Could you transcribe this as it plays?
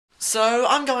So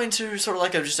I'm going to sort of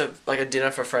like a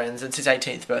dinner for friends. It's his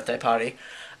 18th birthday party.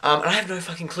 And I have no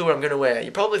fucking clue what I'm going to wear.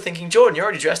 You're probably thinking, Jordan, you're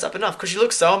already dressed up enough because you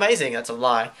look so amazing. That's a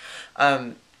lie.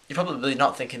 You're probably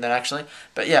not thinking that, actually.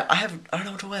 But yeah, I don't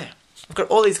know what to wear. I've got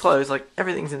all these clothes, like,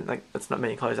 everything's in, like, that's not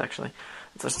many clothes, actually.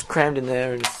 It's just crammed in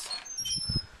there, and just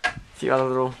a few other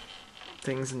little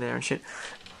things in there and shit.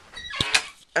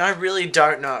 And I really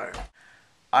don't know.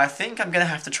 I think I'm going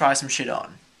to have to try some shit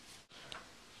on.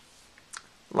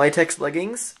 Latex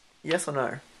leggings? Yes or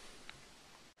no?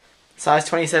 Size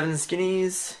 27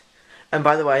 skinnies. And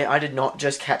by the way, I did not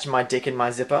just catch my dick in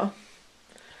my zipper.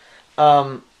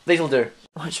 These will do.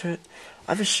 White shirt.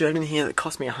 I have a shirt in here that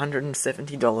cost me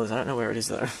 $170. I don't know where it is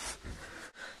though.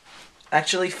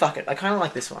 Actually, fuck it. I kind of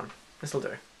like this one. This will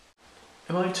do.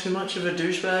 Am I too much of a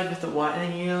douchebag with the white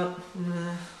hanging out?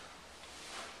 Nah.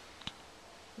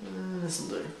 This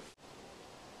will do.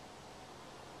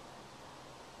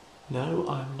 No,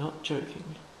 I'm not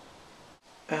joking.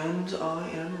 And I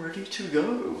am ready to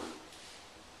go.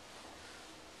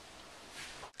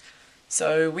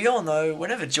 So, we all know,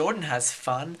 whenever Jordan has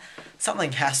fun,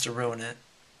 something has to ruin it.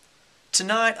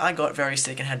 Tonight, I got very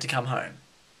sick and had to come home.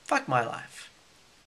 Fuck my life.